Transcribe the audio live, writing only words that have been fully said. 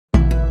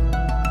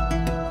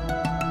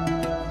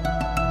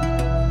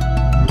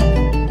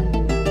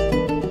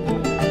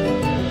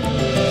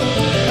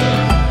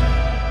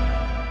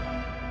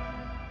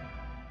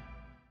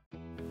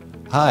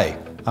Hi,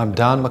 I'm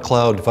Don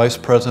McLeod, Vice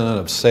President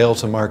of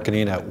Sales and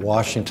Marketing at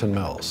Washington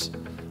Mills.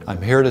 I'm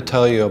here to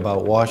tell you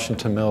about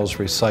Washington Mills'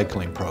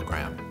 recycling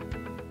program.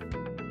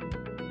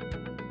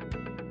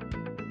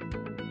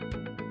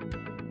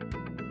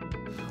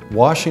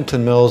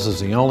 Washington Mills is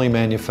the only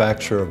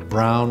manufacturer of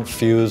brown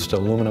fused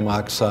aluminum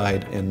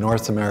oxide in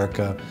North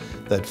America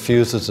that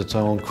fuses its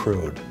own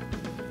crude.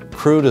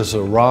 Crude is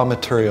a raw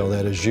material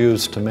that is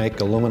used to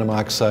make aluminum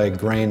oxide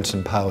grains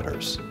and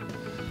powders.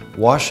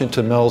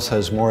 Washington Mills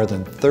has more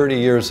than 30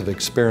 years of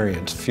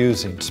experience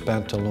fusing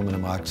spent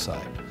aluminum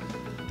oxide.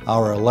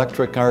 Our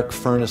electric arc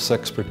furnace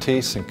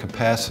expertise and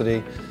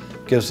capacity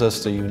gives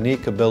us the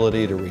unique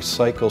ability to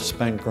recycle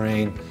spent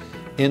grain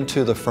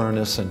into the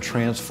furnace and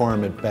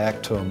transform it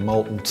back to a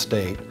molten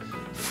state,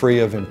 free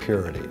of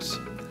impurities.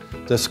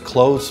 This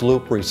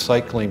closed-loop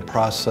recycling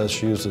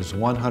process uses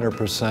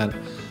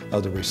 100%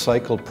 of the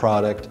recycled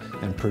product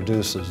and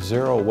produces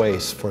zero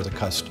waste for the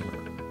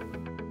customer.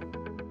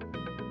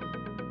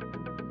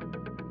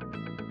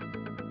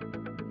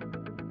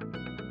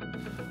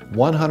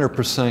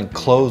 100%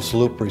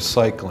 closed-loop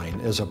recycling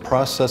is a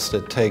process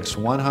that takes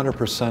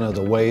 100% of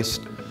the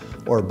waste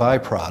or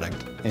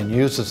byproduct and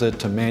uses it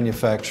to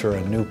manufacture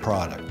a new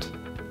product.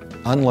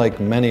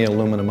 Unlike many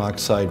aluminum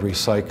oxide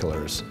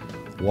recyclers,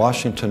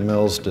 Washington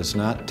Mills does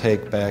not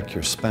take back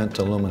your spent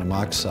aluminum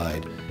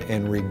oxide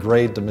and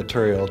regrade the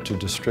material to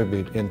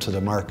distribute into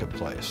the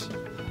marketplace.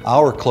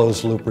 Our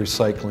closed-loop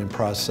recycling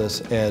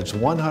process adds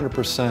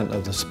 100%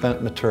 of the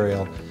spent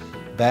material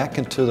back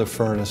into the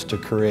furnace to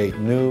create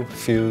new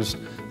fused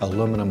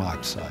aluminum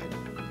oxide.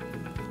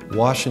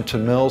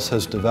 Washington Mills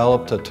has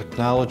developed a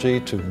technology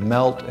to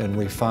melt and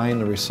refine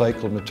the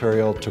recycled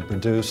material to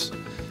produce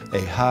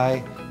a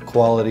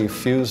high-quality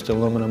fused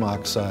aluminum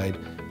oxide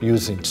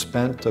using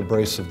spent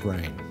abrasive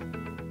grain.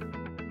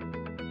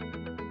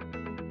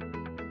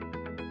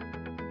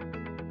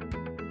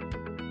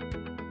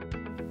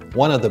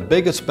 One of the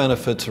biggest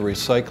benefits of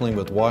recycling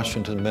with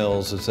Washington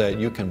Mills is that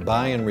you can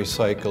buy and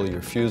recycle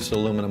your fused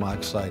aluminum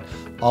oxide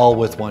all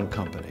with one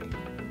company.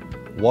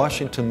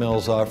 Washington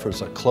Mills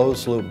offers a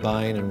closed-loop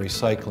buying and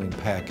recycling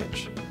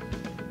package.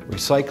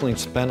 Recycling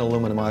spent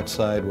aluminum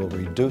oxide will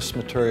reduce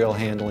material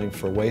handling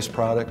for waste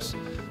products,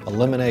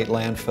 eliminate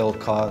landfill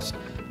costs,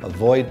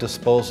 avoid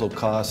disposal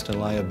costs and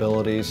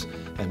liabilities,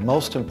 and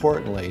most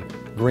importantly,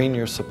 green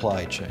your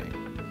supply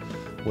chain.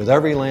 With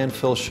every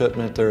landfill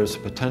shipment, there is a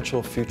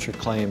potential future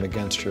claim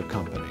against your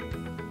company.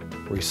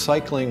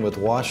 Recycling with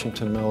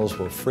Washington Mills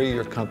will free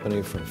your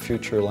company from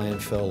future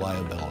landfill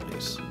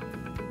liabilities.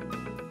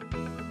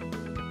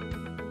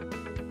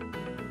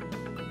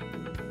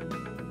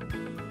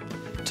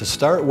 To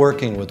start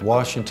working with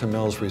Washington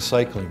Mills'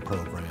 recycling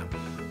program,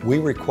 we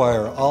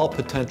require all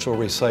potential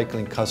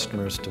recycling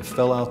customers to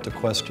fill out the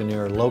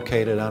questionnaire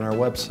located on our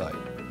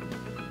website.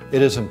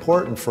 It is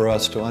important for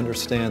us to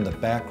understand the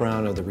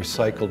background of the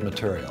recycled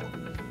material,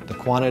 the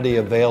quantity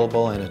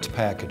available, and its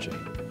packaging.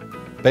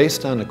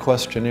 Based on the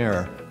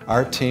questionnaire,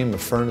 our team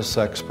of furnace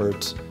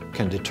experts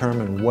can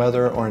determine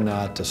whether or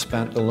not the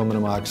spent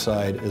aluminum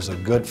oxide is a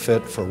good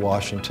fit for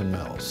Washington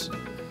Mills.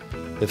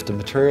 If the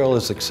material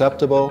is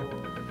acceptable,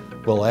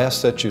 we'll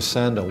ask that you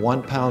send a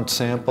 1-pound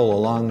sample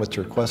along with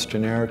your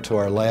questionnaire to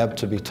our lab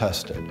to be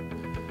tested.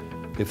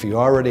 If you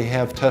already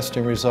have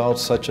testing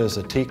results such as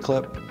a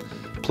T-clip,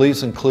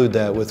 please include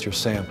that with your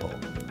sample.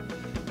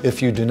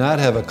 If you do not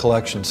have a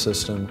collection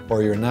system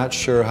or you're not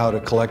sure how to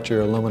collect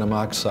your aluminum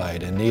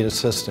oxide and need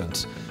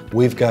assistance,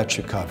 we've got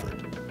you covered.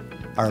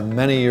 Our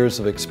many years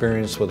of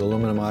experience with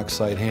aluminum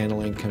oxide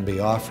handling can be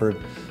offered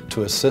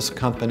to assist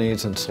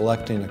companies in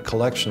selecting a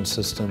collection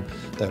system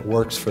that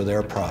works for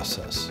their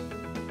process.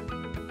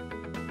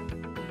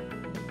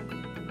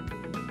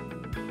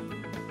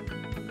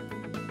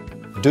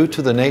 Due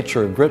to the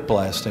nature of grit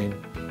blasting,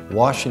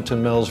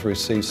 Washington Mills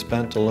receives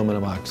spent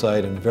aluminum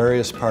oxide in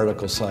various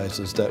particle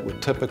sizes that would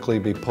typically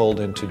be pulled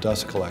into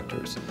dust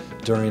collectors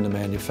during the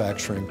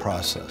manufacturing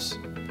process.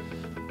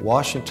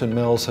 Washington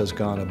Mills has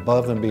gone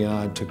above and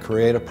beyond to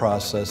create a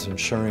process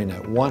ensuring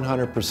that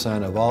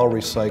 100% of all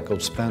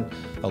recycled spent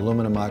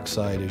aluminum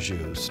oxide is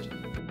used.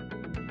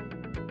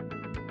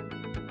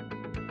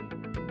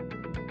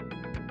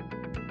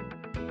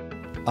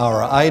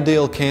 Our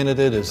ideal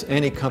candidate is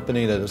any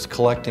company that is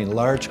collecting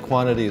large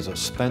quantities of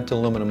spent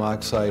aluminum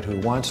oxide who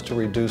wants to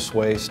reduce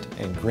waste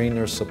and green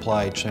their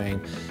supply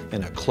chain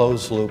in a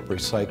closed-loop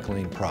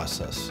recycling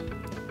process.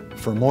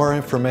 For more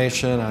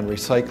information on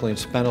recycling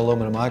spent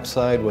aluminum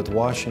oxide with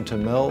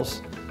Washington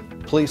Mills,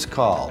 please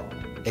call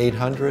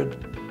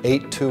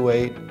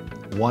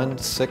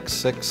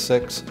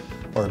 800-828-1666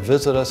 or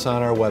visit us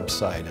on our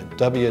website at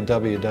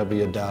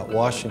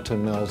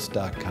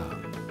www.washingtonmills.com.